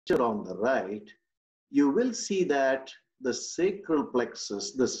picture on the right, you will see that the sacral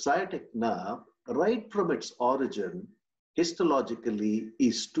plexus, the sciatic nerve, right from its origin, histologically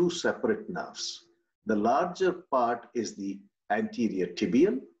is two separate nerves. The larger part is the anterior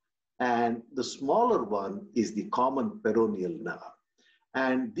tibial, and the smaller one is the common peroneal nerve.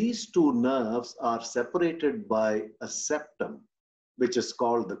 And these two nerves are separated by a septum, which is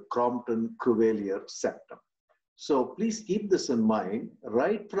called the Crompton-Cruvellier septum. So please keep this in mind.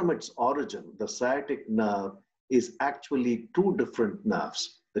 Right from its origin, the sciatic nerve is actually two different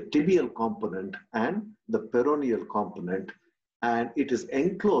nerves, the tibial component and the peroneal component, and it is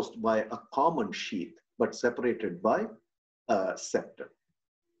enclosed by a common sheath, but separated by a septum.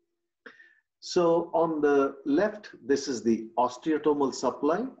 So on the left, this is the osteotomal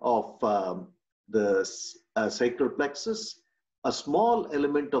supply of the sacral plexus, a small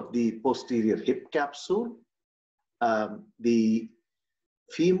element of the posterior hip capsule, the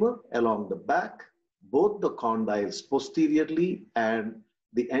femur along the back, both the condyles posteriorly, and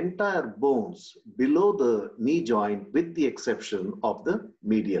the entire bones below the knee joint with the exception of the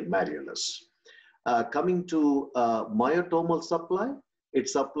medial malleolus. Coming to myotomal supply, it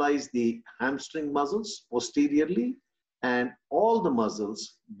supplies the hamstring muscles posteriorly and all the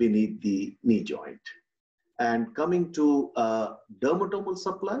muscles beneath the knee joint. And coming to dermatomal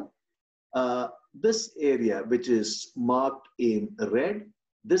supply, this area, which is marked in red,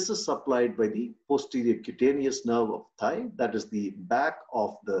 this is supplied by the posterior cutaneous nerve of thigh, that is the back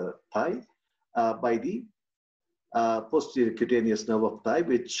of the thigh, by the posterior cutaneous nerve of thigh,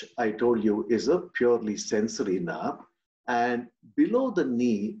 which I told you is a purely sensory nerve. And below the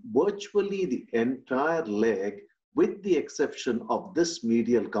knee, virtually the entire leg, with the exception of this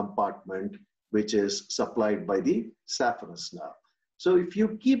medial compartment, which is supplied by the saphenous nerve. So if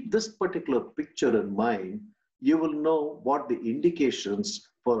you keep this particular picture in mind, you will know what the indications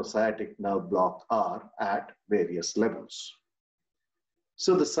for a sciatic nerve block are at various levels.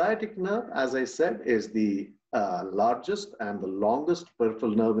 So the sciatic nerve, as I said, is the largest and the longest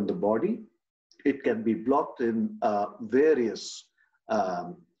peripheral nerve in the body. It can be blocked in various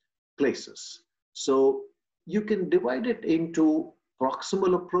places. So you can divide it into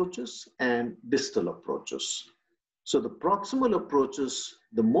proximal approaches and distal approaches. So the proximal approaches,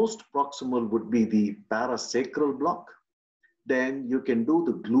 the most proximal would be the parasacral block. Then you can do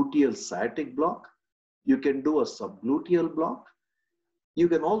the gluteal sciatic block. You can do a subgluteal block. You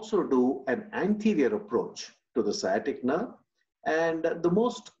can also do an anterior approach to the sciatic nerve, and the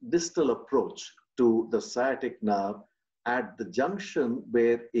most distal approach to the sciatic nerve at the junction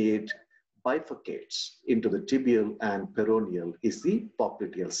where it bifurcates into the tibial and peroneal is the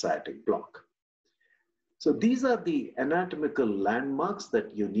popliteal sciatic block. So these are the anatomical landmarks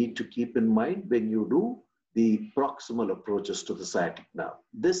that you need to keep in mind when you do the proximal approaches to the sciatic nerve.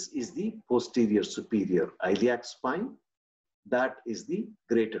 This is the posterior superior iliac spine. That is the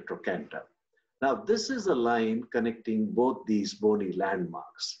greater trochanter. Now, this is a line connecting both these bony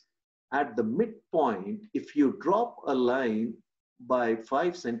landmarks. At the midpoint, if you drop a line by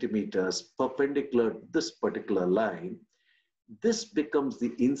 5 centimeters perpendicular to this particular line, this becomes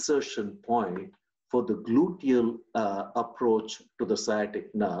the insertion point for the gluteal approach to the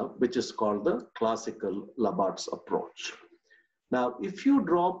sciatic nerve, which is called the classical Labart's approach. Now, if you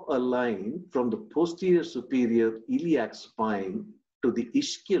drop a line from the posterior superior iliac spine to the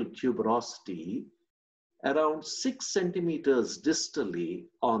ischial tuberosity, around 6 centimeters distally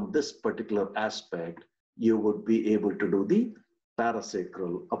on this particular aspect, you would be able to do the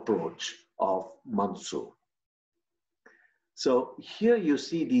parasacral approach of Mansu. So here you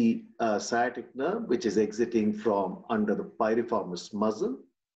see the sciatic nerve, which is exiting from under the piriformis muscle.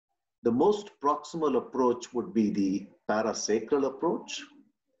 The most proximal approach would be the parasacral approach.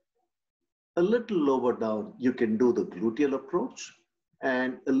 A little lower down, you can do the gluteal approach,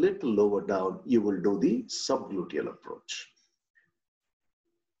 and a little lower down, you will do the subgluteal approach.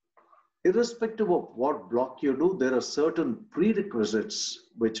 Irrespective of what block you do, there are certain prerequisites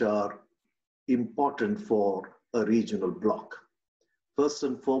which are important for a regional block. First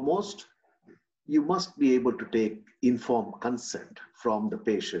and foremost, you must be able to take informed consent from the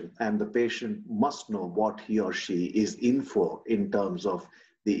patient, and the patient must know what he or she is in for in terms of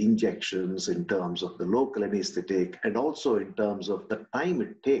the injections, in terms of the local anesthetic, and also in terms of the time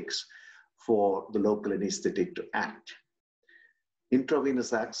it takes for the local anesthetic to act.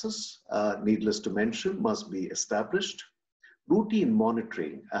 Intravenous access, needless to mention, must be established. Routine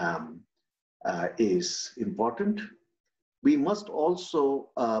monitoring is important. We must also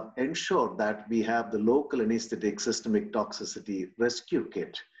ensure that we have the local anesthetic systemic toxicity rescue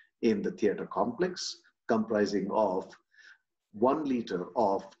kit in the theater complex, comprising of 1 liter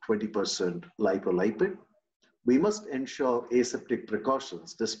of 20% lipolipid. We must ensure aseptic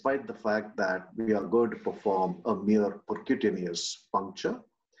precautions despite the fact that we are going to perform a mere percutaneous puncture.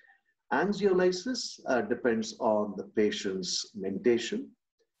 Angiolysis depends on the patient's mentation,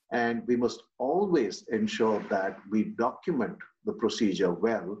 and we must always ensure that we document the procedure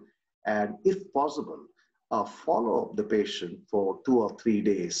well, and if possible, follow up the patient for 2 or 3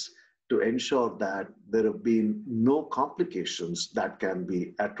 days to ensure that there have been no complications that can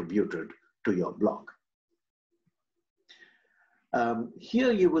be attributed to your block.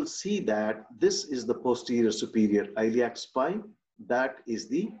 Here you will see that this is the posterior superior iliac spine. That is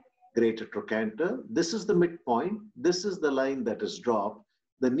the greater trochanter. This is the midpoint. This is the line that is dropped.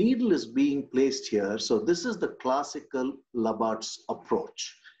 The needle is being placed here. So this is the classical Labart's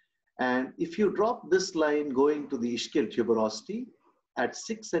approach. And if you drop this line going to the ischial tuberosity at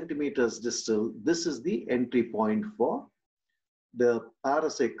 6 centimeters distal, this is the entry point for the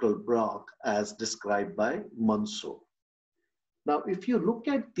parasacral block as described by Mansour. Now, if you look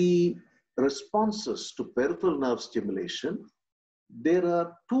at the responses to peripheral nerve stimulation, there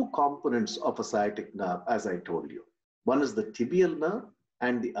are 2 components of a sciatic nerve, as I told you. One is the tibial nerve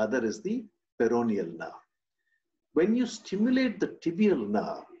and the other is the peroneal nerve. When you stimulate the tibial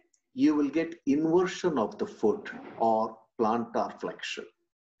nerve, you will get inversion of the foot or plantar flexion.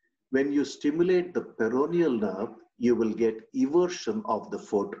 When you stimulate the peroneal nerve, you will get eversion of the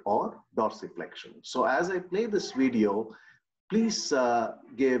foot or dorsiflexion. So as I play this video, please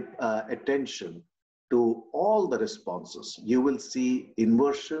give attention to all the responses. You will see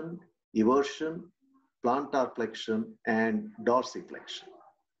inversion, eversion, plantar flexion, and dorsiflexion.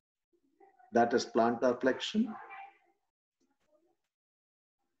 That is plantar flexion.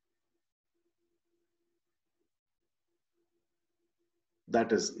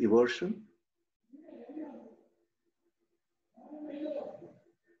 That is eversion.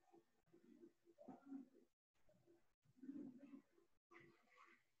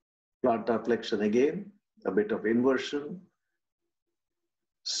 Plantar flexion again, a bit of inversion.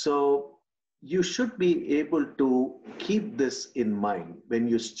 So you should be able to keep this in mind. When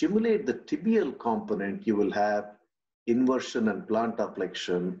you stimulate the tibial component, you will have inversion and plantar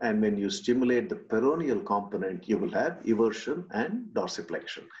flexion. And when you stimulate the peroneal component, you will have eversion and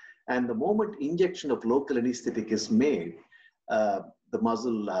dorsiflexion. And the moment injection of local anesthetic is made, the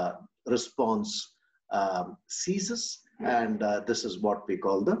muscle response ceases. And this is what we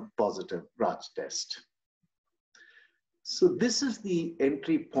call the positive Raj test. So this is the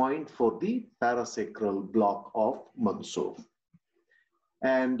entry point for the parasacral block of Mansour.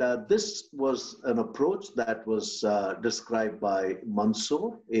 And this was an approach that was described by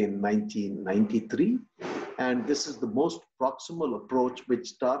Mansour in 1993. And this is the most proximal approach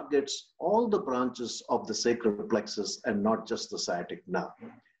which targets all the branches of the sacral plexus and not just the sciatic nerve.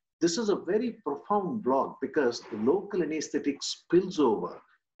 This is a very profound block because the local anesthetic spills over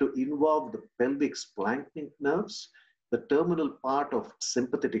to involve the pelvic splanchnic nerves, the terminal part of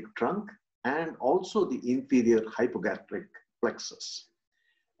sympathetic trunk, and also the inferior hypogastric plexus.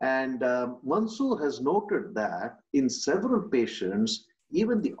 And Mansour has noted that in several patients,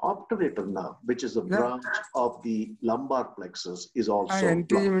 even the obturator nerve, which is a branch of the lumbar plexus, is also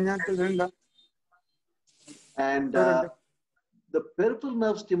blocked. And the peripheral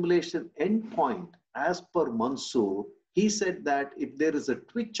nerve stimulation endpoint, as per Mansour, he said that if there is a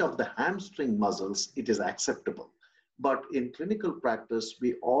twitch of the hamstring muscles, it is acceptable. But in clinical practice,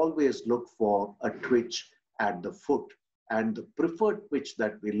 we always look for a twitch at the foot. And the preferred twitch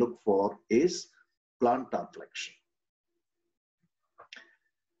that we look for is plantar flexion.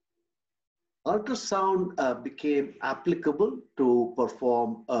 Ultrasound became applicable to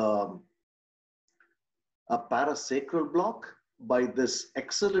perform a parasacral block by this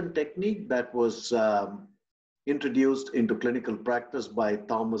excellent technique that was introduced into clinical practice by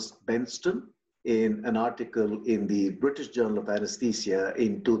Thomas Benston in an article in the British Journal of Anesthesia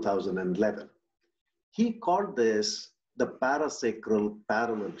in 2011. He called this the parasacral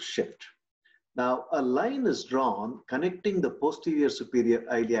parallel shift. Now, a line is drawn connecting the posterior superior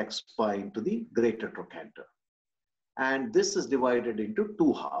iliac spine to the greater trochanter. And this is divided into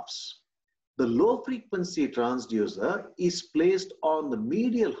 2 halves. The low frequency transducer is placed on the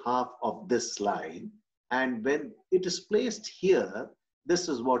medial half of this line. And when it is placed here, this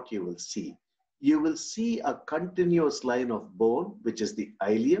is what you will see. You will see a continuous line of bone, which is the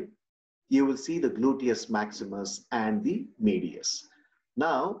ilium. You will see the gluteus maximus and the medius.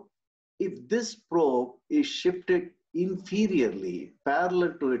 Now, if this probe is shifted inferiorly,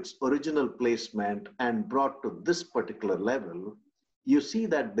 parallel to its original placement and brought to this particular level, you see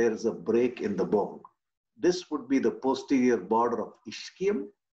that there is a break in the bone. this would be the posterior border of ischium,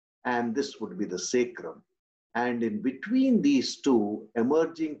 and this would be the sacrum. And in between these two,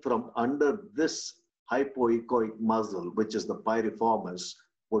 emerging from under this hypoechoic muscle, which is the piriformis,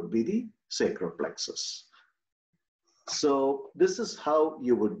 would be the sacral plexus. So this is how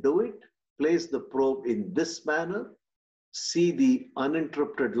you would do it. Place the probe in this manner. See the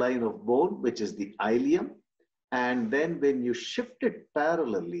uninterrupted line of bone, which is the ilium. And then when you shift it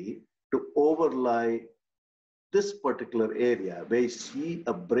parallelly to overlie this particular area, where you see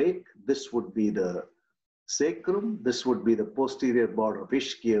a break, this would be the sacrum, this would be the posterior border of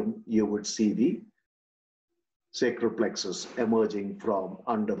ischium, you would see the sacral plexus emerging from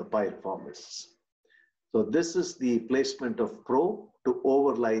under the piriformis. So this is the placement of probe to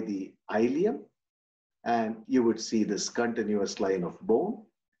overlie the ilium, and you would see this continuous line of bone.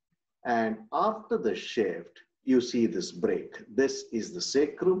 And after the shift, you see this break. This is the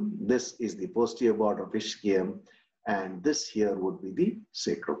sacrum, this is the posterior border of ischium, and this here would be the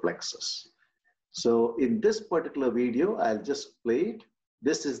sacral plexus. So in this particular video, I'll just play it.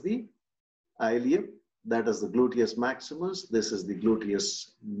 This is the ilium, that is the gluteus maximus, this is the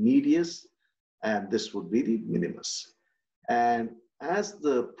gluteus medius, and this would be the minimus. And as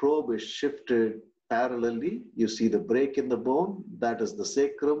the probe is shifted parallelly, you see the break in the bone, that is the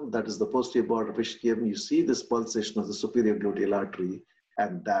sacrum, that is the posterior border of ischium. You see this pulsation of the superior gluteal artery,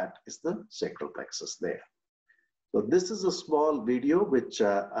 and that is the sacral plexus there. So this is a small video which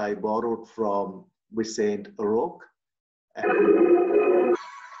I borrowed from Saint Roque.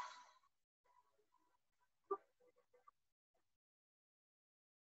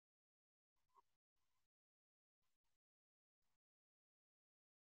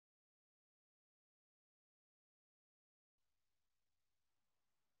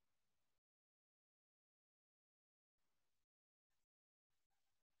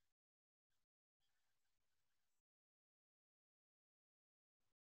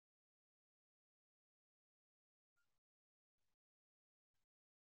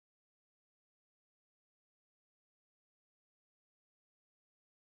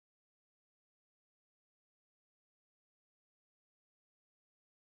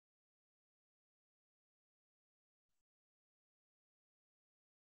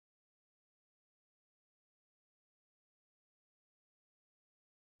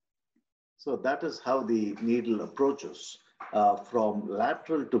 So that is how the needle approaches from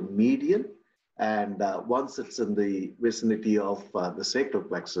lateral to medial. And once it's in the vicinity of the sacral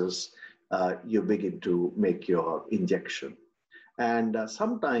plexus, you begin to make your injection. And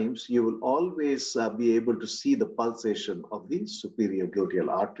sometimes you will always be able to see the pulsation of the superior gluteal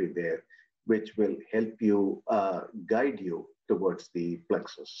artery there, which will help you guide you towards the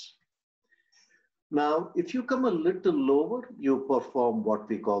plexus. Now, if you come a little lower, you perform what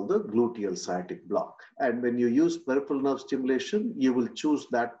we call the gluteal sciatic block. And when you use peripheral nerve stimulation, you will choose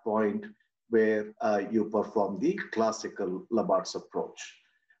that point where you perform the classical Labart's approach.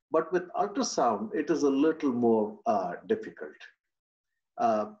 But with ultrasound, it is a little more difficult.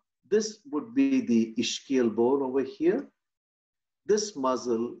 This would be the ischial bone over here. This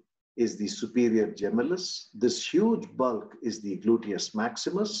muscle is the superior gemellus. This huge bulk is the gluteus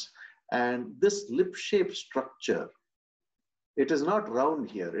maximus. And this lip-shaped structure, it is not round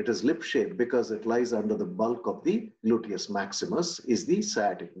here, it is lip-shaped because it lies under the bulk of the gluteus maximus, is the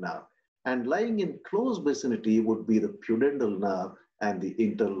sciatic nerve. And lying in close vicinity would be the pudendal nerve and the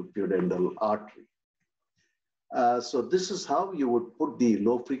internal pudendal artery. So this is how you would put the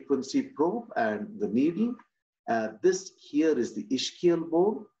low-frequency probe and the needle. This here is the ischial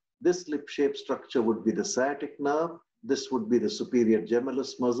bone. This lip-shaped structure would be the sciatic nerve. This would be the superior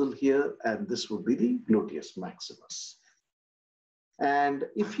gemellus muscle here, and this would be the gluteus maximus. And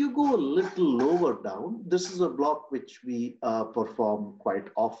if you go a little lower down, this is a block which we perform quite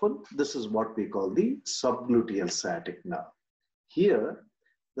often. This is what we call the subgluteal sciatic nerve. Here,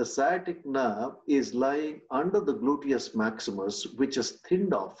 the sciatic nerve is lying under the gluteus maximus, which is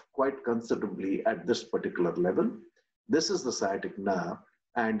thinned off quite considerably at this particular level. This is the sciatic nerve,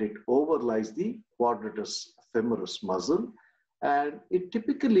 and it overlies the quadratus femoris muscle, and it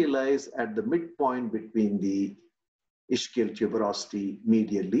typically lies at the midpoint between the ischial tuberosity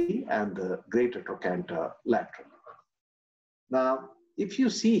medially and the greater trochanter laterally. Now, if you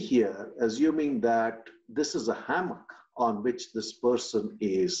see here, assuming that this is a hammock on which this person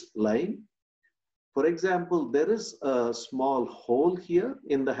is lying, for example, there is a small hole here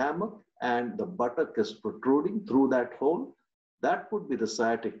in the hammock and the buttock is protruding through that hole. That would be the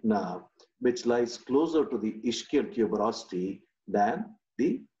sciatic nerve, which lies closer to the ischial tuberosity than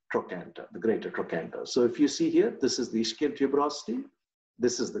the trochanter, the greater trochanter. So if you see here, this is the ischial tuberosity,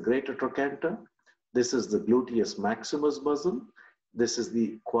 this is the greater trochanter. This is the gluteus maximus muscle. This is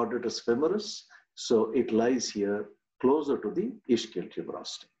the quadratus femoris. So it lies here closer to the ischial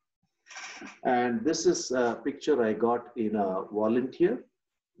tuberosity. And this is a picture I got in a volunteer.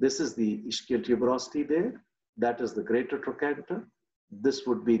 This is the ischial tuberosity there. That is the greater trochanter. This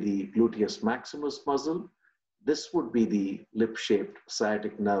would be the gluteus maximus muscle. This would be the lip-shaped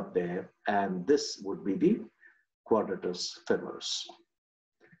sciatic nerve there. And this would be the quadratus femoris.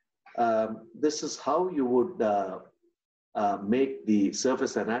 This is how you would make the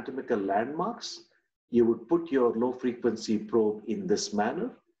surface anatomical landmarks. You would put your low frequency probe in this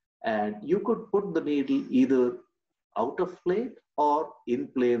manner, and you could put the needle either out of plane or in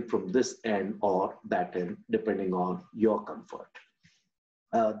plane from this end or that end, depending on your comfort.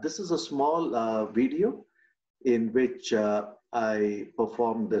 This is a small video in which I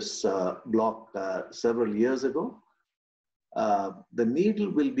performed this block several years ago. The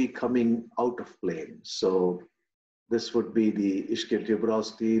needle will be coming out of plane. So this would be the ischial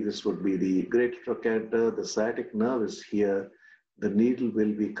tuberosity, this would be the greater trochanter, the sciatic nerve is here. The needle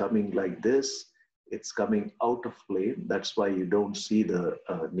will be coming like this. It's coming out of plane. That's why you don't see the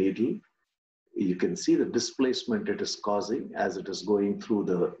needle. You can see the displacement it is causing as it is going through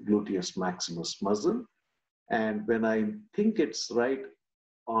the gluteus maximus muscle. And when I think it's right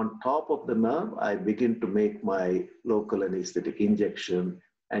on top of the nerve, I begin to make my local anesthetic injection,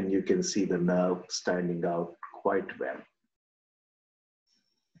 and you can see the nerve standing out quite well.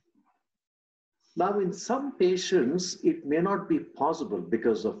 Now, in some patients, it may not be possible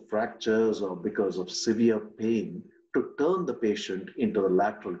because of fractures or because of severe pain to turn the patient into a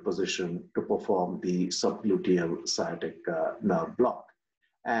lateral position to perform the subgluteal sciatic nerve block.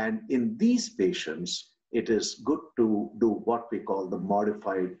 And in these patients, it is good to do what we call the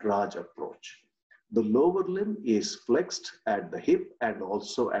modified Raj approach. The lower limb is flexed at the hip and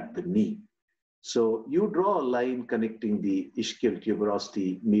also at the knee. So you draw a line connecting the ischial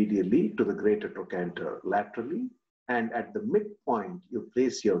tuberosity medially to the greater trochanter laterally, and at the midpoint, you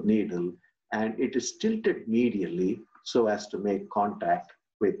place your needle and it is tilted medially so as to make contact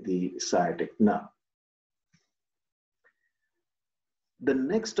with the sciatic nerve. The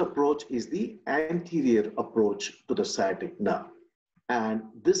next approach is the anterior approach to the sciatic nerve. And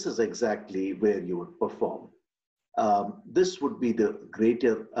this is exactly where you would perform. This would be the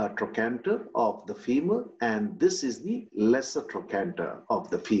greater trochanter of the femur, and this is the lesser trochanter of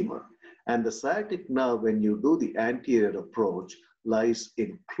the femur. And the sciatic nerve, when you do the anterior approach, lies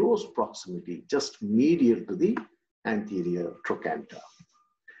in close proximity, just medial to the anterior trochanter.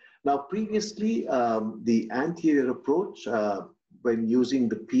 Now, previously, the anterior approach, when using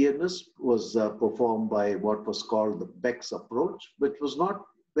the PNS, was performed by what was called the Beck's approach, which was not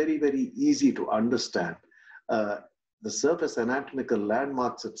very, very easy to understand. The surface anatomical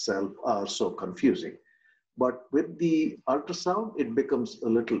landmarks itself are so confusing. But with the ultrasound, it becomes a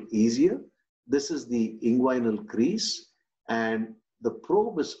little easier. This is the inguinal crease, and the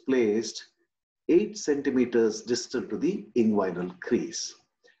probe is placed 8 centimeters distal to the inguinal crease.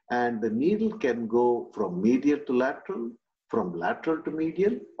 And the needle can go from medial to lateral, from lateral to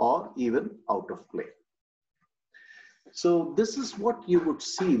medial, or even out of plane. So this is what you would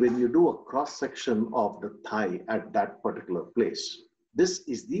see when you do a cross-section of the thigh at that particular place. This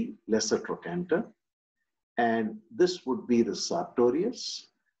is the lesser trochanter, and this would be the sartorius,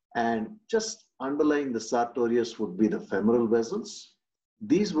 and just underlying the sartorius would be the femoral vessels.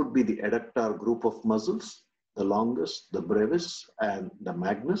 These would be the adductor group of muscles, the longus, the brevis, and the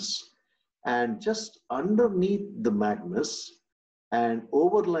magnus. And just underneath the magnus and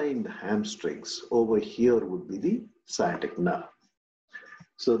overlying the hamstrings, over here would be the sciatic nerve.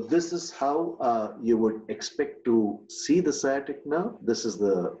 So this is how you would expect to see the sciatic nerve. This is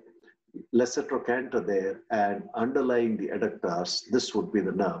the lesser trochanter there, and underlying the adductors, this would be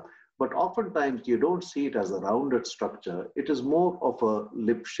the nerve. But oftentimes you don't see it as a rounded structure. It is more of a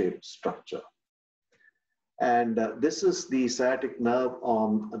lip-shaped structure. And this is the sciatic nerve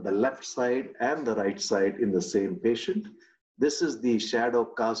on the left side and the right side in the same patient. This is the shadow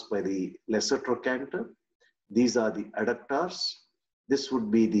cast by the lesser trochanter. These are the adductors. This would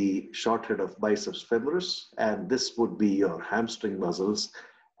be the short head of biceps femoris, and this would be your hamstring muscles.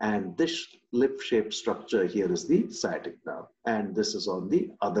 And this lip-shaped structure here is the sciatic nerve, and this is on the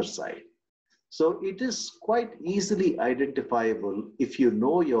other side. So it is quite easily identifiable if you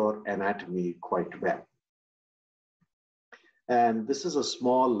know your anatomy quite well. And this is a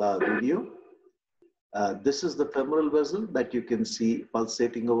small video. This is the femoral vessel that you can see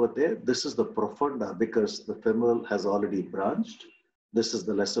pulsating over there. This is the profunda because the femoral has already branched. This is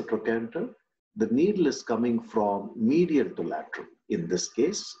the lesser trochanter. The needle is coming from medial to lateral in this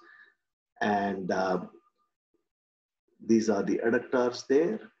case. And these are the adductors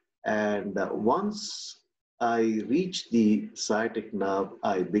there. And once I reach the sciatic nerve,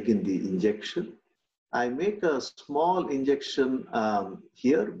 I begin the injection. I make a small injection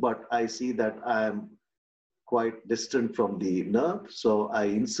here, but I see that I am quite distant from the nerve. So I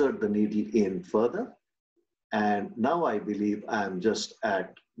insert the needle in further. And now I believe I am just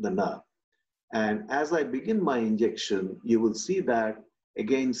at the nerve. And as I begin my injection, you will see that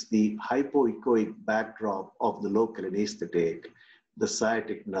against the hypoechoic backdrop of the local anesthetic, the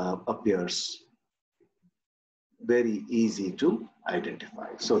sciatic nerve appears very easy to identify.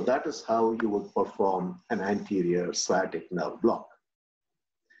 So that is how you would perform an anterior sciatic nerve block.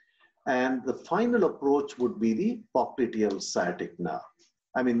 And the final approach would be the popliteal sciatic nerve.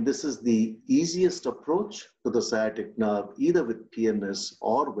 I mean, this is the easiest approach to the sciatic nerve, either with PNS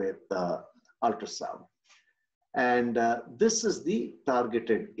or with ultrasound. And this is the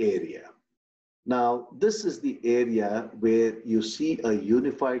targeted area. Now, this is the area where you see a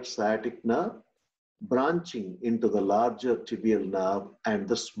unified sciatic nerve branching into the larger tibial nerve and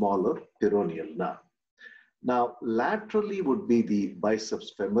the smaller peroneal nerve. Now, laterally would be the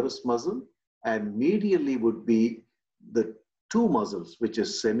biceps femoris muscle, and medially would be the two muscles, which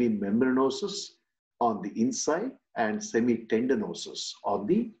is semimembranosus on the inside and semitendinosus on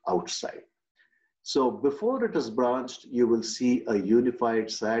the outside. So before it is branched, you will see a unified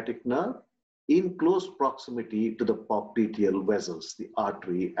sciatic nerve in close proximity to the popliteal vessels, the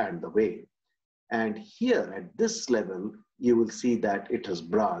artery and the vein. And here at this level, you will see that it has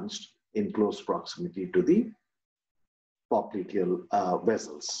branched in close proximity to the popliteal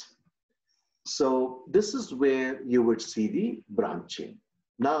vessels. So this is where you would see the branching.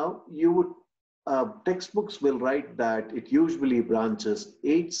 Now, you would textbooks will write that it usually branches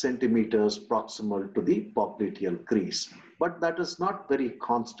 8 centimeters proximal to the popliteal crease, but that is not very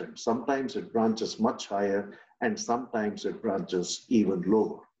constant. Sometimes it branches much higher and sometimes it branches even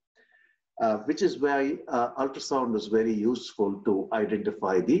lower, which is why ultrasound is very useful to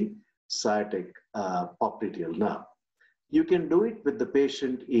identify the sciatic popliteal nerve. You can do it with the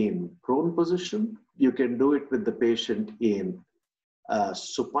patient in prone position. You can do it with the patient in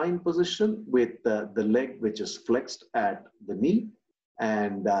supine position with the leg which is flexed at the knee.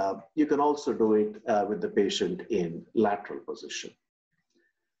 And you can also do it with the patient in lateral position.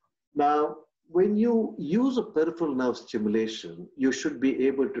 Now, when you use a peripheral nerve stimulation, you should be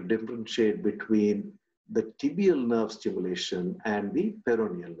able to differentiate between the tibial nerve stimulation and the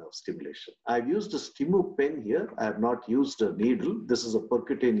peroneal nerve stimulation. I've used a stimu pen here. I have not used a needle. This is a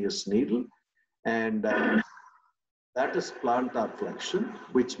percutaneous needle. And that is plantar flexion,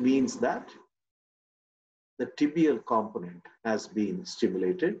 which means that the tibial component has been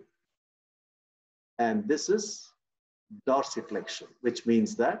stimulated. And this is dorsiflexion, which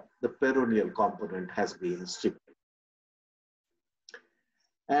means that the peroneal component has been stimulated.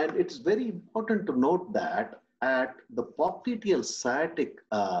 And it's very important to note that at the popliteal sciatic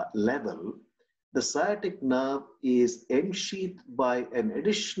level, the sciatic nerve is ensheathed by an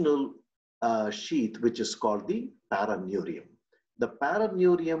additional sheath, which is called the paraneurium. The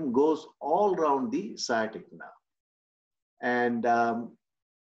paraneurium goes all around the sciatic nerve. And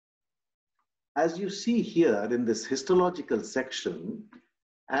as you see here in this histological section,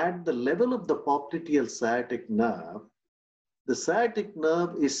 at the level of the popliteal sciatic nerve, the sciatic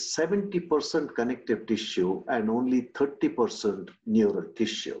nerve is 70% connective tissue and only 30% neural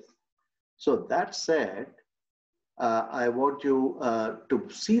tissue. So that said, I want you to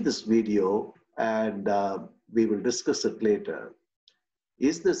see this video and we will discuss it later.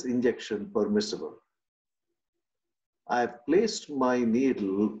 Is this injection permissible? I've placed my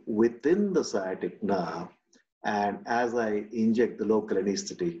needle within the sciatic nerve, and as I inject the local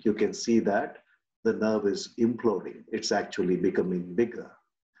anesthetic, you can see that the nerve is imploding. It's actually becoming bigger.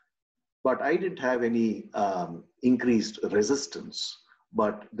 But I didn't have any increased resistance.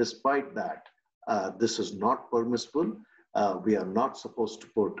 But despite that, this is not permissible. We are not supposed to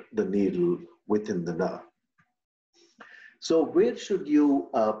put the needle within the nerve. So where should you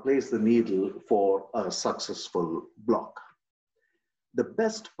place the needle for a successful block? The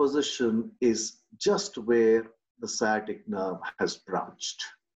best position is just where the sciatic nerve has branched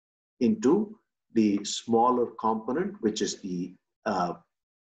into the smaller component, which is the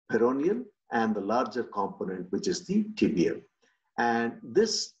peroneal, and the larger component, which is the tibial. And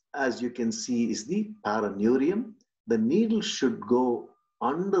this, as you can see, is the paraneurium. The needle should go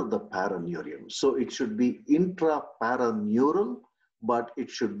under the paraneurium. So it should be intraparaneural, but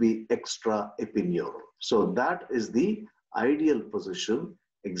it should be extraepineural. So that is the ideal position,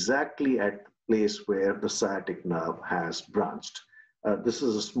 exactly at the place where the sciatic nerve has branched. This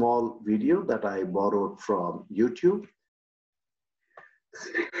is a small video that I borrowed from YouTube.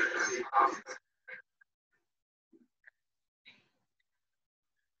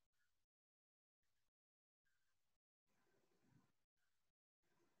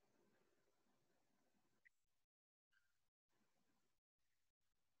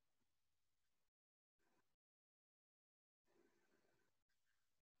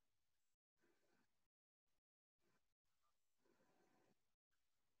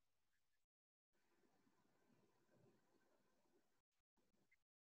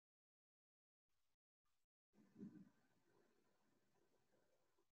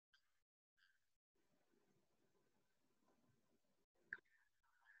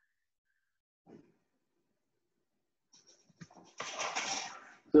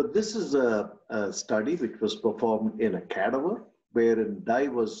 So this is a study which was performed in a cadaver wherein dye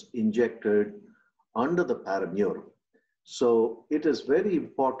was injected under the paraneural. So it is very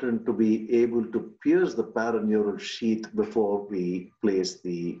important to be able to pierce the paraneural sheath before we place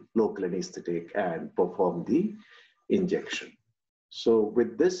the local anesthetic and perform the injection. So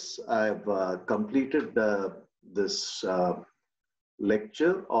with this, I've completed this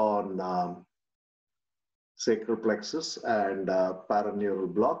lecture on sacral plexus and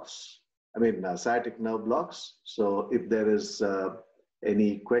paraneural blocks, sciatic nerve blocks. So if there is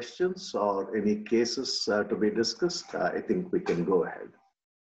any questions or any cases to be discussed, I think we can go ahead.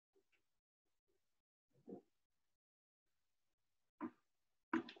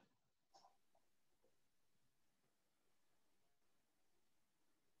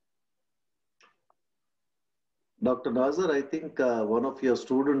 Dr. Nazar, I think one of your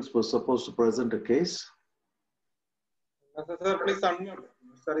students was supposed to present a case. Sir, please unmute.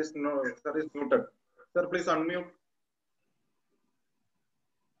 Sir is muted. Sir, please unmute.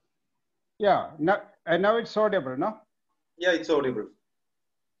 Yeah, now it's audible, no? Yeah, it's audible.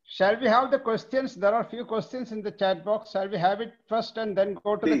 Shall we have the questions? There are a few questions in the chat box. Shall we have it first and then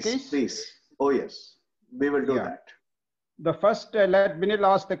go to the case? Please. Oh, yes. We will do that. The first, let Binil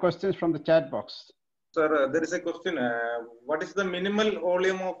ask the questions from the chat box. Sir, there is a question. What is the minimal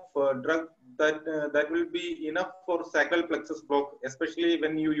volume of drug that will be enough for sacral plexus block, especially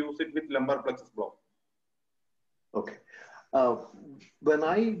when you use it with lumbar plexus block? Okay. When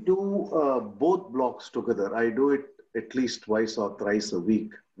I do both blocks together, I do it at least twice or thrice a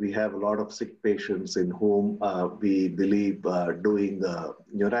week. We have a lot of sick patients in whom we believe doing the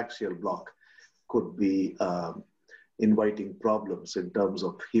neuraxial block could be inviting problems in terms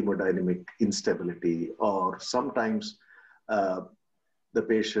of hemodynamic instability, or sometimes the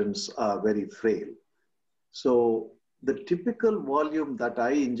patients are very frail. So the typical volume that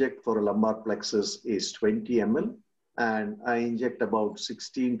I inject for a lumbar plexus is 20 ml, and I inject about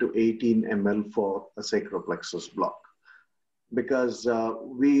 16 to 18 ml for a sacral plexus block. Because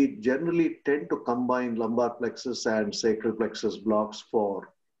we generally tend to combine lumbar plexus and sacral plexus blocks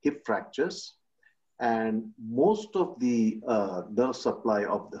for hip fractures. And most of the nerve supply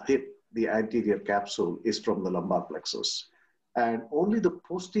of the hip, the anterior capsule, is from the lumbar plexus. And only the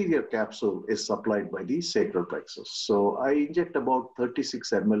posterior capsule is supplied by the sacral plexus. So I inject about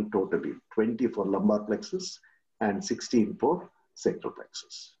 36 ml totally, 20 for lumbar plexus and 16 for sacral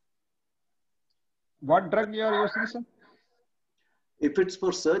plexus. What drug you are using, sir? If it's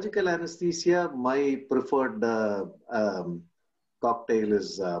for surgical anesthesia, my preferred cocktail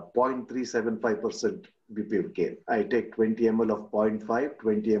is 0.375% bupivacaine. I take 20 ml of 0.5,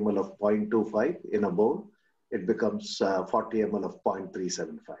 20 ml of 0.25 in a bowl. It becomes 40 ml of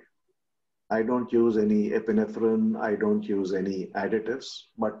 0.375. I don't use any epinephrine. I don't use any additives,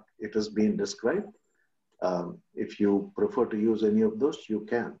 but it has been described. If you prefer to use any of those, you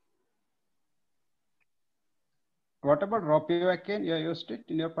can. What about ropivacaine? You used it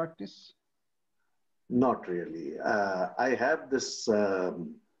in your practice? Not really. I have this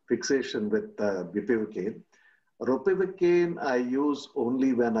fixation with bupivacaine. Ropivacaine I use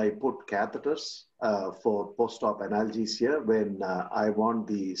only when I put catheters for post-op analgesia, when I want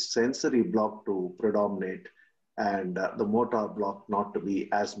the sensory block to predominate and the motor block not to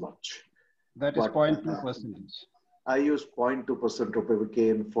be as much. That is 0.2%. I use 0.2%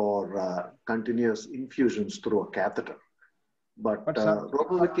 ropivacaine for continuous infusions through a catheter. But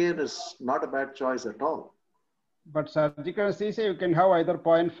ropivacaine is not a bad choice at all. But surgical anesthesia, you can have either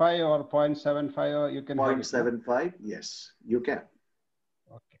 0.5 or 0.75, or you can 0.75, yes, you can.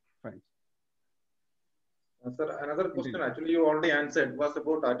 Okay, fine. Sir, another question, actually you already answered, was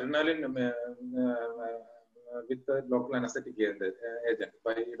about adrenaline with the local anesthetic agent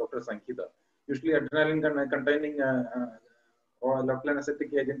by Dr. Sankita. Usually adrenaline containing or local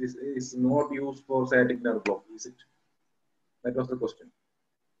anesthetic agent is not used for sciatic nerve block, is it? That was the question.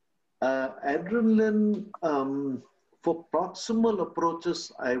 Adrenaline, for proximal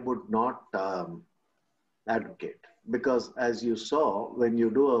approaches, I would not advocate, because as you saw, when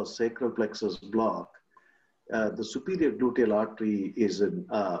you do a sacral plexus block, the superior gluteal artery is in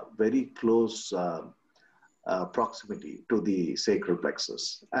very close proximity to the sacral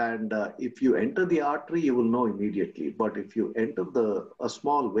plexus. And if you enter the artery, you will know immediately. But if you enter a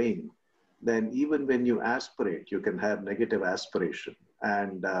small vein, then even when you aspirate, you can have negative aspiration.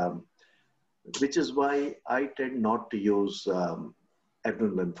 And which is why I tend not to use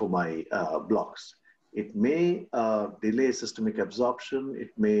adrenaline for my blocks. It may delay systemic absorption,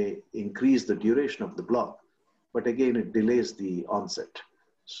 it may increase the duration of the block, but again, it delays the onset.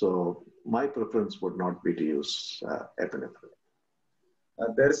 So my preference would not be to use epinephrine.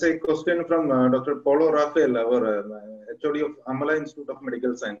 There is a question from Dr. Paulo Rafael, our HOD of Amala Institute of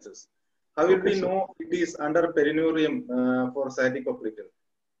Medical Sciences. How will we know it is under perineurium for sciatic oblique?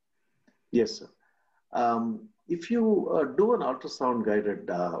 Yes, sir. If you do an ultrasound guided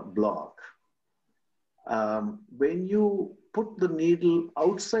block, when you put the needle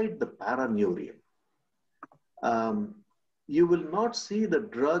outside the paraneurium, you will not see the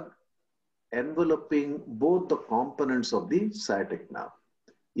drug enveloping both the components of the sciatic nerve.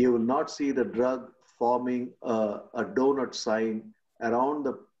 You will not see the drug forming a donut sign around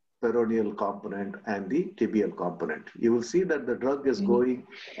the peroneal component and the tibial component. You will see that the drug is going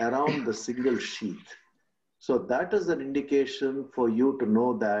around the single sheath. So that is an indication for you to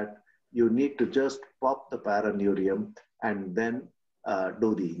know that you need to just pop the paraneurium and then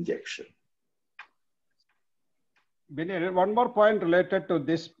do the injection. Billy, one more point related to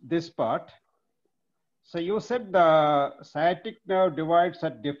this part. So you said the sciatic nerve divides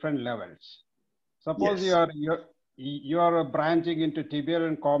at different levels. Suppose Yes. you are branching into tibial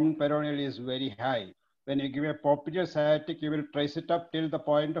and common peroneal is very high. When you give a popliteal sciatic, you will trace it up till the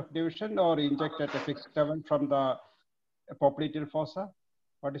point of division or inject at a fixed level from the popliteal fossa.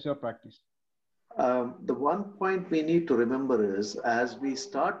 What is your practice? The one point we need to remember is, as we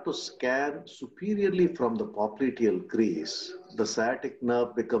start to scan superiorly from the popliteal crease, the sciatic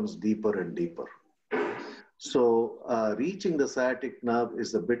nerve becomes deeper and deeper. So reaching the sciatic nerve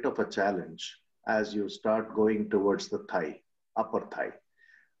is a bit of a challenge as you start going towards the thigh, upper thigh.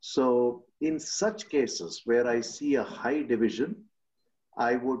 So in such cases where I see a high division,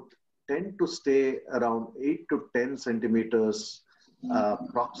 I would tend to stay around 8 to 10 centimeters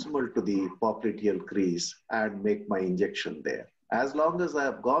proximal to the popliteal crease and make my injection there. As long as I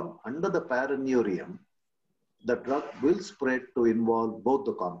have gone under the paraneurium, the drug will spread to involve both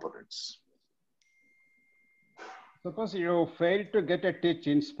the components. Suppose you fail to get a titch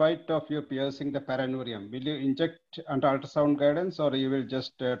in spite of you piercing the paraneurium. Will you inject under ultrasound guidance or you will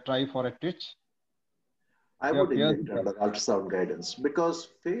just try for a titch? I would inject under ultrasound guidance, because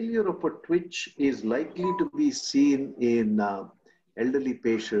failure of a twitch is likely to be seen in elderly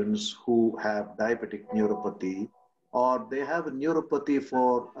patients who have diabetic neuropathy, or they have a neuropathy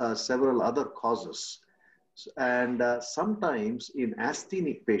for several other causes. And sometimes in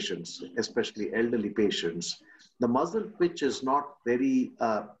asthenic patients, especially elderly patients, the muscle twitch is not very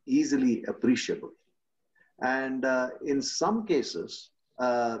easily appreciable. And in some cases,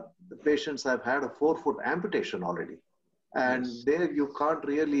 the patients have had a 4-foot amputation already. And there you can't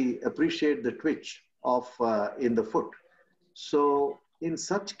really appreciate the twitch of in the foot. So in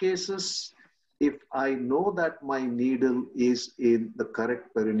such cases, if I know that my needle is in the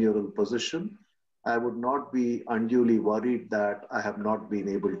correct perineural position, I would not be unduly worried that I have not been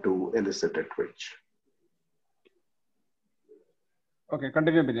able to elicit a twitch. Okay,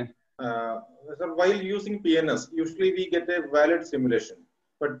 continue, Billion. So while using PNS, usually we get a valid simulation,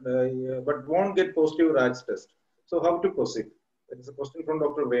 but won't get positive RAGS test. So how to proceed? That is a question from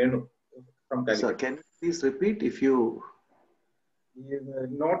Dr. Venu from Calicut. Sir, can you please repeat if you...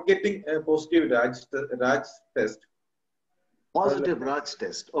 Not getting a positive RAGS test. Positive RAGS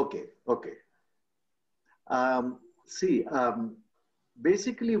test, okay, okay.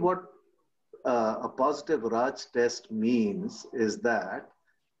 Basically what a positive RAGS test means is that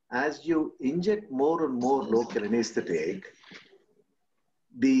as you inject more and more local anesthetic,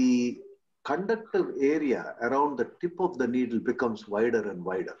 the conductive area around the tip of the needle becomes wider and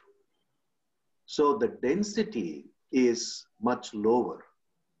wider. So the density is much lower.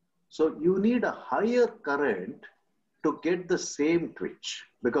 So you need a higher current to get the same twitch,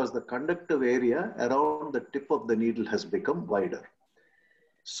 because the conductive area around the tip of the needle has become wider.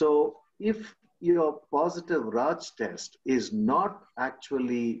 So if your positive RAGS test is not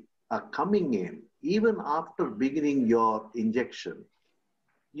actually coming in, even after beginning your injection,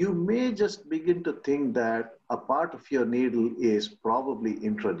 you may just begin to think that a part of your needle is probably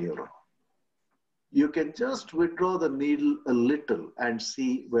intraneural. You can just withdraw the needle a little and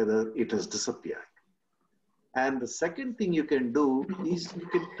see whether it has disappeared. And the second thing you can do is you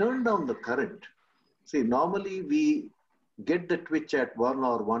can turn down the current. See, normally we get the twitch at 1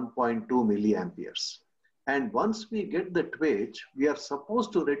 or 1.2 milliamperes. And once we get the twitch, we are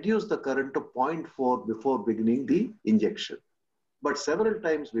supposed to reduce the current to 0.4 before beginning the injection. But several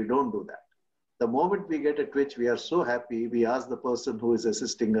times we don't do that. The moment we get a twitch, we are so happy, we ask the person who is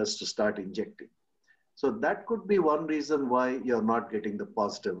assisting us to start injecting. So that could be one reason why you're not getting the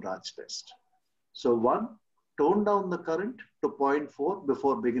positive Raj test. So one, tone down the current to 0.4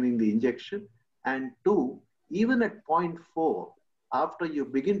 before beginning the injection. And two, even at 0.4, after you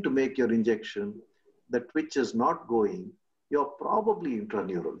begin to make your injection, the twitch is not going, you're probably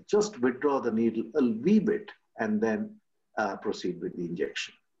intraneural. Just withdraw the needle a wee bit and then proceed with the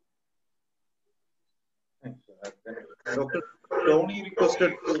injection. Thanks. Dr. Tony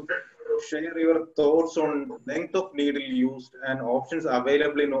requested to share your thoughts on length of needle used and options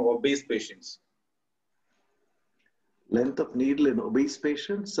available in obese patients. Length of needle in obese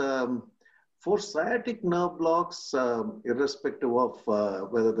patients. For sciatic nerve blocks, irrespective of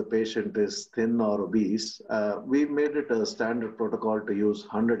whether the patient is thin or obese, we made it a standard protocol to use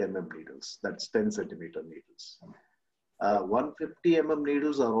 100 mm needles. That's 10 centimeter needles. 150 mm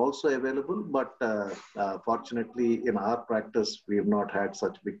needles are also available, but fortunately in our practice, we have not had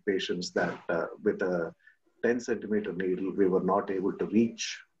such big patients that with a 10 centimeter needle, we were not able to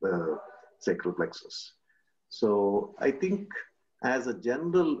reach the sacral plexus. So I think as a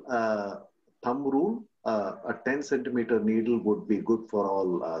general thumb rule, a 10 centimeter needle would be good for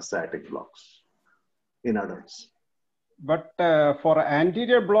all sciatic blocks in adults. But for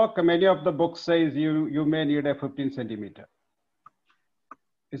anterior block, many of the books says you may need a 15 centimeter.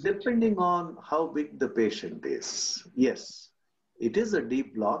 Depending on how big the patient is. Yes, it is a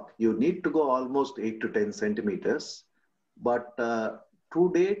deep block. You need to go almost 8 to 10 centimeters. But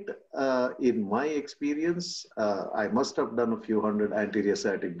to date, in my experience, I must have done a few hundred anterior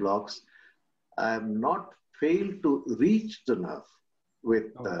sciatic blocks. I have not failed to reach the nerve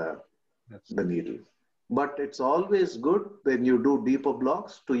with the needle. But it's always good when you do deeper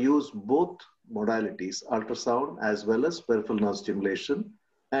blocks to use both modalities, ultrasound as well as peripheral nerve stimulation.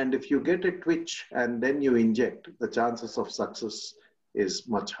 And if you get a twitch and then you inject, the chances of success is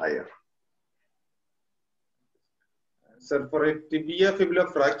much higher. Sir, for a tibia fibula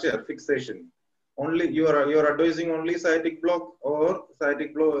fracture fixation, only you are advising only sciatic block or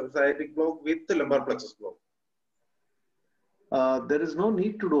sciatic block with the lumbar plexus block? There is no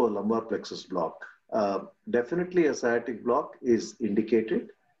need to do a lumbar plexus block. Definitely a sciatic block is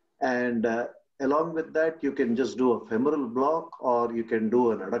indicated, and along with that you can just do a femoral block, or you can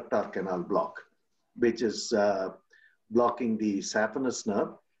do an adductor canal block, which is blocking the saphenous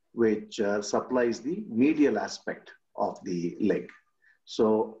nerve, which supplies the medial aspect of the leg.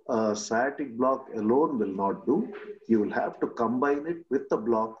 So a sciatic block alone will not do. You will have to combine it with the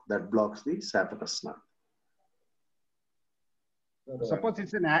block that blocks the saphenous nerve. Suppose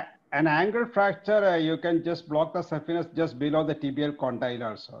it's an angle fracture, you can just block the saphenous just below the tibial condyle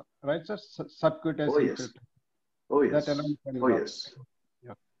also, right? So subcutaneous. Oh yes. Oh yes. Oh yes.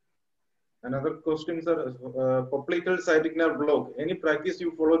 Yeah. Another question, sir. Popliteal sciatic nerve block. Any practice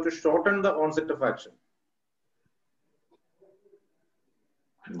you follow to shorten the onset of action?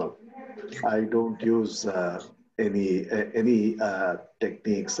 No, I don't use any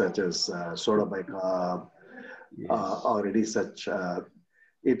techniques such as soda bicarb or any such.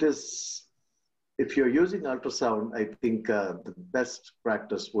 It is, if you're using ultrasound, I think the best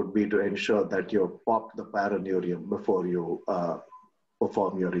practice would be to ensure that you pop the paraneurium before you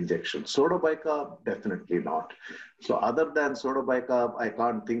perform your injection. Soda bicarb, definitely not. So other than soda bicarb, I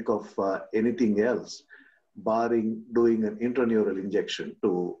can't think of anything else, barring doing an intraneural injection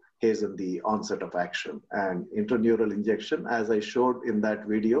to hasten the onset of action. And intraneural injection, as I showed in that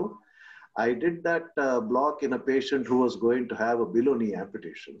video, I did that block in a patient who was going to have a below knee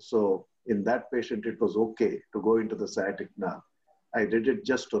amputation. So in that patient, it was okay to go into the sciatic nerve. I did it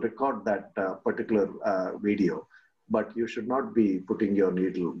just to record that particular video, but you should not be putting your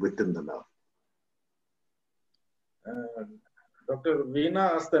needle within the nerve. Dr.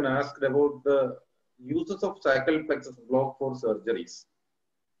 Veena asked about the uses of sacral plexus block for surgeries.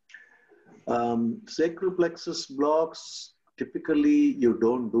 Sacral plexus blocks, typically you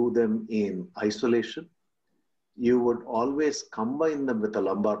don't do them in isolation. You would always combine them with a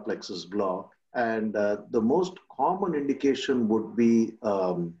lumbar plexus block. And the most common indication would be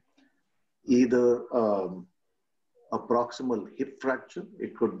either a proximal hip fracture.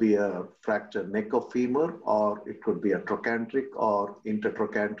 It could be a fractured neck of femur, or it could be a trochanteric or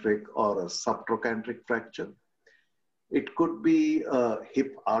intertrochanteric or a subtrochanteric fracture. It could be a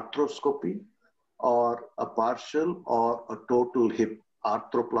hip arthroscopy or a partial or a total hip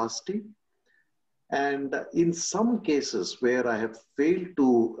arthroplasty. And in some cases where I have failed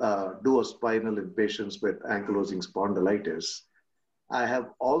to do a spinal in patients with ankylosing spondylitis, I have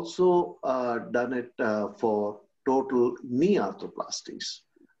also done it for total knee arthroplasties.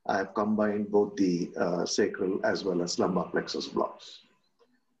 I have combined both the sacral as well as lumbar plexus blocks.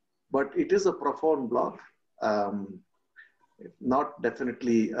 But it is a profound block, not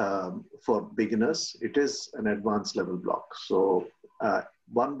definitely for beginners. It is an advanced level block. So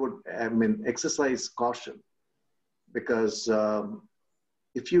one would, exercise caution, because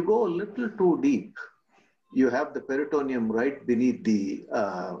if you go a little too deep, you have the peritoneum right beneath the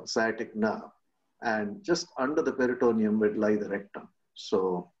sciatic nerve, and just under the peritoneum would lie the rectum.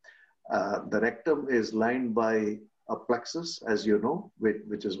 So the rectum is lined by a plexus, as you know,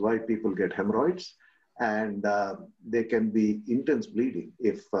 which is why people get hemorrhoids, and there can be intense bleeding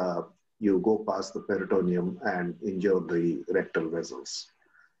if you go past the peritoneum and injure the rectal vessels.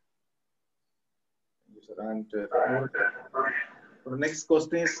 And the next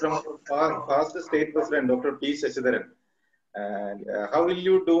question is from past state president, Dr. P. Sachidharan. And how will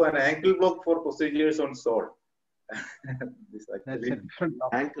you do an ankle block for procedures on SOL? This actually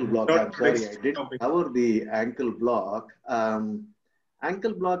ankle block, I'm sorry, I didn't cover the ankle block.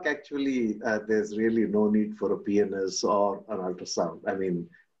 Ankle block, actually, there's really no need for a PNS or an ultrasound. I mean,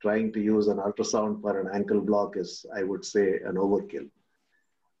 trying to use an ultrasound for an ankle block is, I would say, an overkill.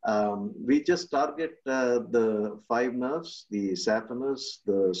 We just target the 5 nerves, the saphenous,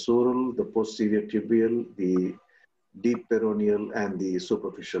 the sural, the posterior tibial, the deep peroneal, and the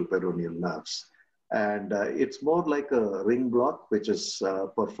superficial peroneal nerves. And it's more like a ring block, which is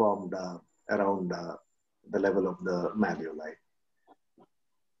performed around the level of the malleoli.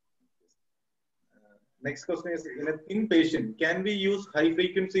 Next question is, in a thin patient, can we use high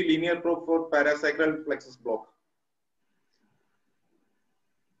frequency linear probe for parasacral plexus block?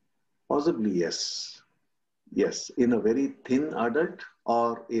 Possibly, yes. Yes, in a very thin adult,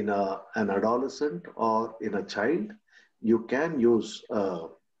 or in an adolescent, or in a child, you can use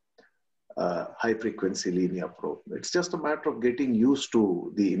high frequency linear probe. It's just a matter of getting used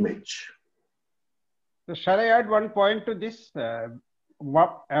to the image. So shall I add one point to this?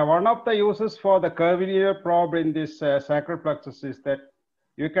 One of the uses for the curvilinear probe in this sacral plexus is that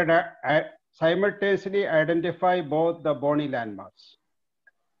you can simultaneously identify both the bony landmarks.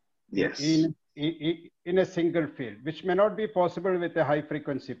 Yes. In a single field, which may not be possible with a high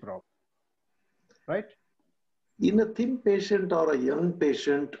frequency probe, right? In a thin patient or a young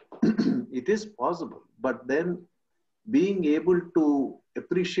patient, it is possible, but then being able to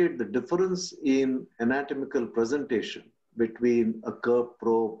appreciate the difference in anatomical presentation between a curved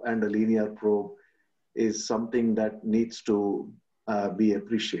probe and a linear probe is something that needs to be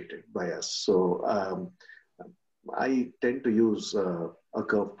appreciated by us. So I tend to use a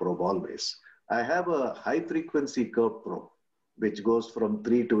curved probe always. I have a high frequency curved probe, which goes from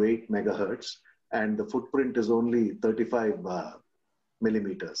 3 to 8 megahertz, and the footprint is only 35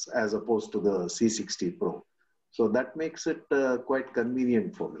 millimeters as opposed to the C60 probe. So that makes it quite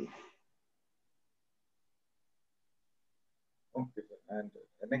convenient for me. Okay, and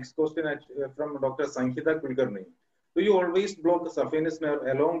the next question from Dr. Sankhita Kulkarni. Do you always block the saphenous nerve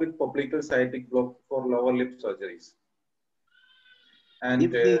along with popliteal sciatic block for lower lip surgeries? And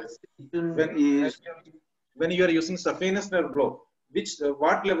when you are using saphenous nerve block,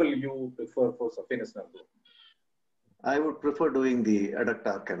 what level you prefer for saphenous nerve block? I would prefer doing the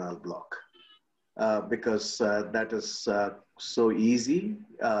adductor canal block because that is so easy.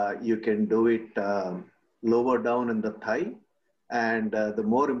 You can do it lower down in the thigh. And the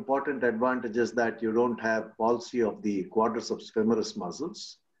more important advantage is that you don't have palsy of the quadriceps femoris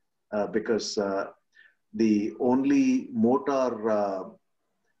muscles because the only motor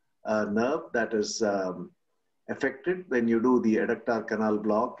nerve that is affected when you do the adductor canal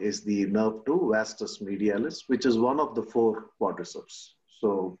block is the nerve 2, vastus medialis, which is one of the 4 quadriceps.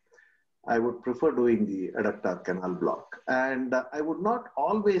 So I would prefer doing the adductor canal block. And I would not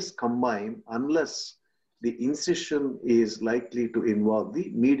always combine unless the incision is likely to involve the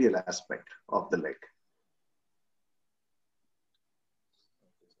medial aspect of the leg.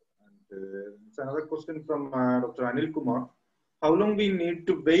 And it's another question from Dr. Anil Kumar. How long we need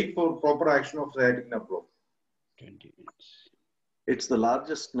to wait for proper action of sciatic nerve block? 20 minutes. It's the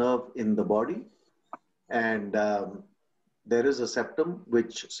largest nerve in the body, and there is a septum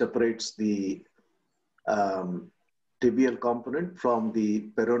which separates the tibial component from the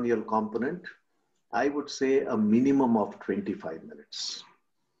peroneal component, I would say a minimum of 25 minutes.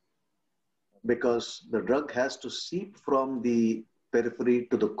 Because the drug has to seep from the periphery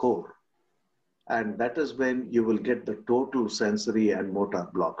to the core. And that is when you will get the total sensory and motor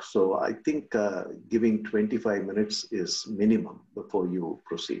block. So I think giving 25 minutes is minimum before you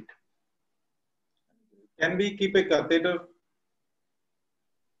proceed. Can we keep a catheter?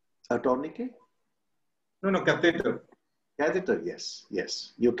 A tourniquet? No, catheter. Catheter, yes,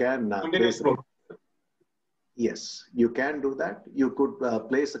 yes. You can place. Yes, you can do that. You could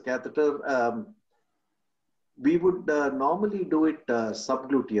place a catheter. We would normally do it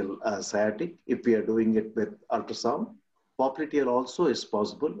subgluteal sciatic if we are doing it with ultrasound. Popliteal also is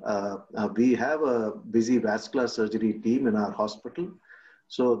possible. We have a busy vascular surgery team in our hospital.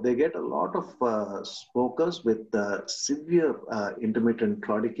 So they get a lot of smokers with severe intermittent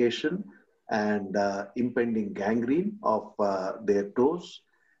claudication and impending gangrene of their toes.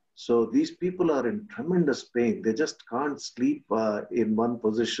 So these people are in tremendous pain. They just can't sleep in one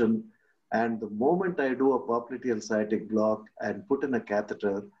position. And the moment I do a popliteal sciatic block and put in a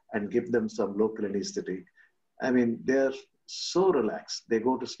catheter and give them some local anesthetic, I mean, they're so relaxed, they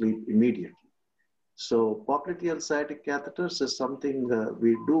go to sleep immediately. So popliteal sciatic catheters is something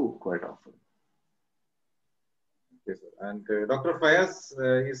we do quite often. Okay, sir. And Dr. Fayaz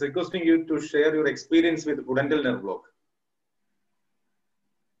is requesting you to share your experience with pudendal nerve block.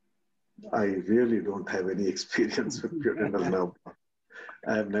 I really don't have any experience with pudendal nerve block.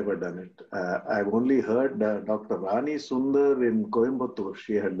 I have never done it. I've only heard Dr. Rani Sundar in Coimbatore.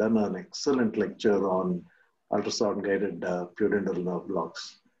 She had done an excellent lecture on ultrasound guided pudendal nerve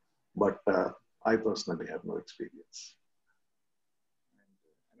blocks. But I personally have no experience.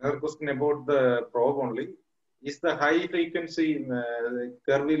 Another question about the probe only. Is the high frequency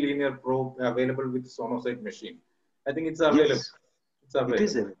curvy linear probe available with Sonosite machine? I think it's available. Yes, it's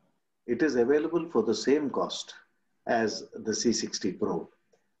available. It is available for the same cost as the C60 probe.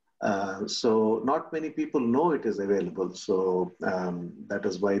 So not many people know it is available. So that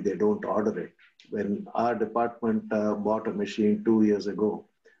is why they don't order it. When our department bought a machine 2 years ago,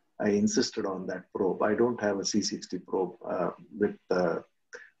 I insisted on that probe. I don't have a C60 probe with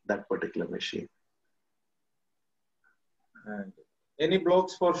that particular machine. And any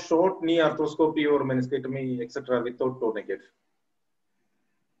blocks for short knee arthroscopy or meniscectomy, etc., without tourniquet?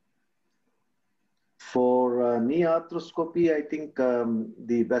 For knee arthroscopy, I think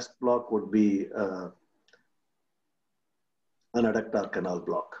the best block would be an adductor canal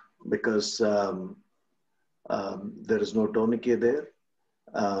block because there is no tourniquet there.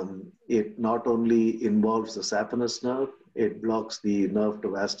 It not only involves the saphenous nerve, it blocks the nerve to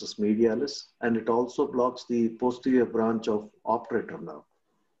vastus medialis, and it also blocks the posterior branch of operator nerve,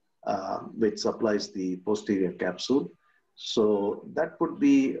 which supplies the posterior capsule. So that would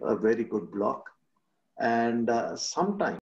be a very good block. And sometimes